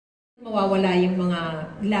Mawawala yung mga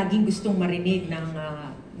laging gustong marinig ng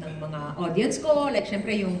mga audience ko, like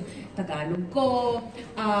syempre yung Tagalog ko.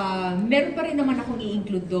 Meron pa rin naman akong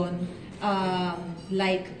i-include doon.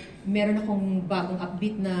 Like, meron akong bagong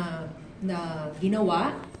upbeat na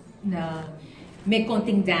ginawa na may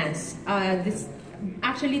konting dance.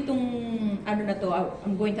 Actually, itong ano na to,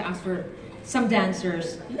 I'm going to ask for some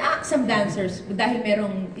dancers dahil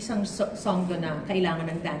merong isang song doon na kailangan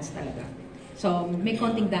ng dance talaga. So, may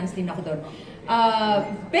konting dance din ako doon.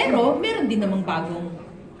 Pero, meron din namang bagong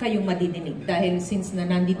kayong madidinig. Dahil since na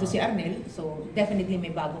nandito si Arnel, so definitely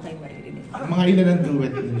may bago kayong maririnig. Mga ilan ang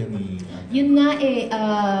duet ninyo ni... Yun nga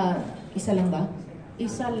isa lang ba?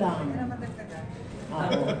 Isa lang.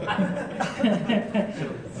 Oo.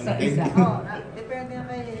 So, isa. Depende na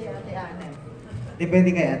kay Ate Ana. Depende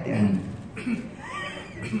kay Ate Ana.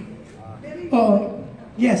 Oo.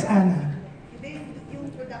 Yes, Ana. Yung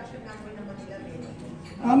production number naman nila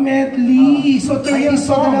medley. So, 30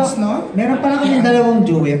 songs, no? Meron pala kaming dalawang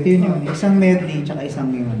duet, yun yun. Isang medley, tsaka isang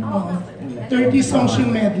yung ano. 30 songs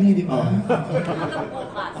yung medley, di ba?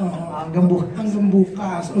 Hanggang bukas. Hanggang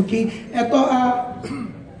bukas. Okay.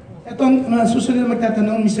 Ito, susunod na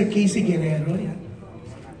magtatanong, Mr. Casey Guerrero. Yan.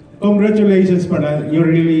 Congratulations pala. You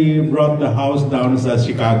really brought the house down sa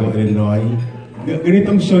Chicago, Illinois.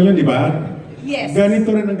 Ganitong show nyo, di ba? Yes.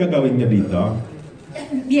 Ganito rin ang gagawin nyo dito?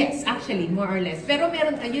 Yes, actually, more or less. Pero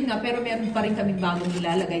meron, ayun nga, pero meron pa rin kaming bagong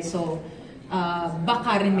ilalagay. So,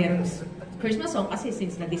 baka rin meron Christmas song kasi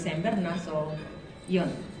since na December na. So, yun.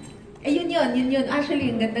 Yun.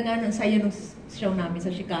 Actually, ang ganda nga ng sayo ng show namin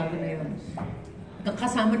sa Chicago na yun.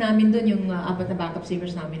 Kasama namin doon yung apat na backup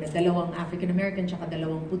singers namin na dalawang African-American tsaka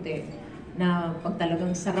dalawang puti. Na pag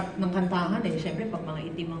talagang sarap ng kantahan syempre pag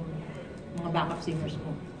mga itim ang mga backup singers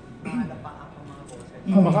mo.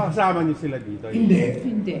 Makakasama niyo sila dito?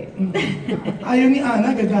 Hindi. Ayaw ni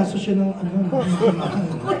Ana, gagaso siya ng ano.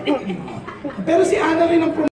 Pero si Ana rin ang